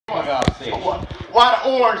stage. Why the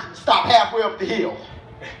orange stop halfway up the hill?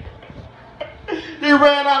 He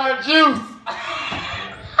ran out of juice.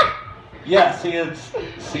 Yeah, see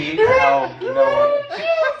how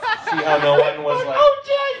no one was like. OJ!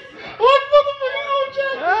 What motherfucking OJ?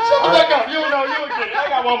 Shut the fuck up. You know, you get it. I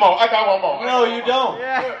got one more. No, you don't.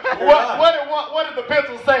 Yeah. What did the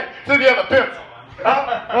pencil say to the other pencil?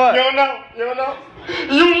 Huh? What? You don't know?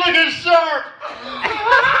 You looking sharp.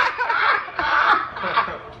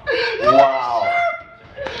 Wow.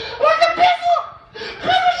 What's the pencil?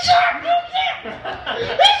 Pencil sharp.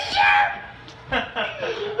 It's sharp.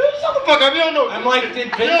 Shut the fuck up. You don't know. I'm like, did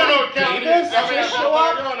You don't know Vincent Kevin. Davis You show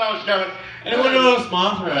up? don't know Kevin. Anyone knows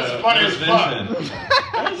Mothra? That's funny as fuck. Vincent.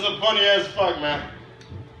 This is funny as fuck, man.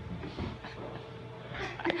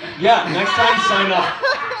 Yeah, next time sign up.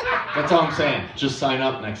 That's all I'm saying. Just sign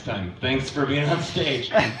up next time. Thanks for being on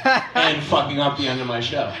stage and fucking up the end of my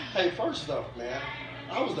show. Hey, first off, man,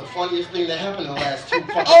 that was the funniest thing that happened in the last 2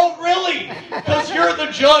 fucking... Oh, really? Because you're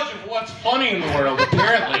the judge of what's funny in the world,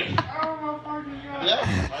 apparently.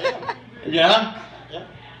 Yeah, I am. Yeah? Yeah.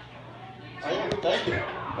 I am. Thank you.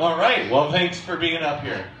 All right. Well, thanks for being up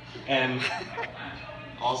here. And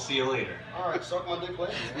I'll see you later. All right, suck my dick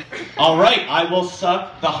later, man. All right. I will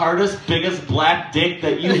suck the hardest, biggest black dick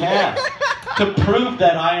that you have to prove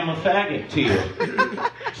that I am a faggot to you.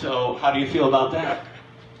 So, how do you feel about that?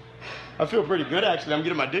 I feel pretty good, actually. I'm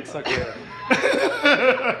getting my dick sucked there.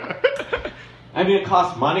 I mean, it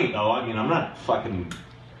costs money, though. I mean, I'm not fucking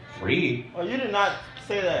free. Oh, you did not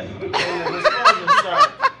say that in the disclosure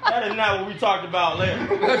start. That is not what we talked about later.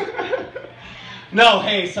 No,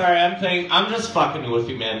 hey, sorry, I'm just fucking with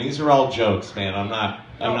you, man. These are all jokes, man. I'm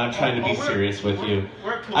not trying to be serious with you.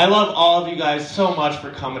 Cool. I love all of you guys so much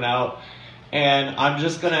for coming out, and I'm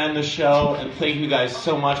just gonna end the show and thank you guys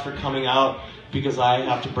so much for coming out because I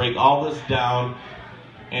have to break all this down,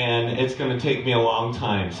 and it's gonna take me a long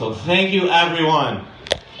time. So thank you, everyone,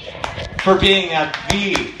 for being at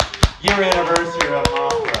the year anniversary of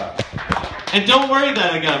Mothra. And don't worry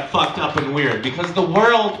that I got fucked up and weird, because the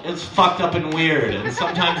world is fucked up and weird, and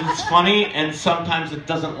sometimes it's funny, and sometimes it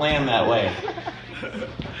doesn't land that way.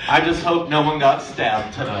 I just hope no one got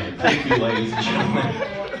stabbed tonight. Thank you, ladies and gentlemen.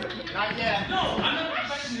 Not yet.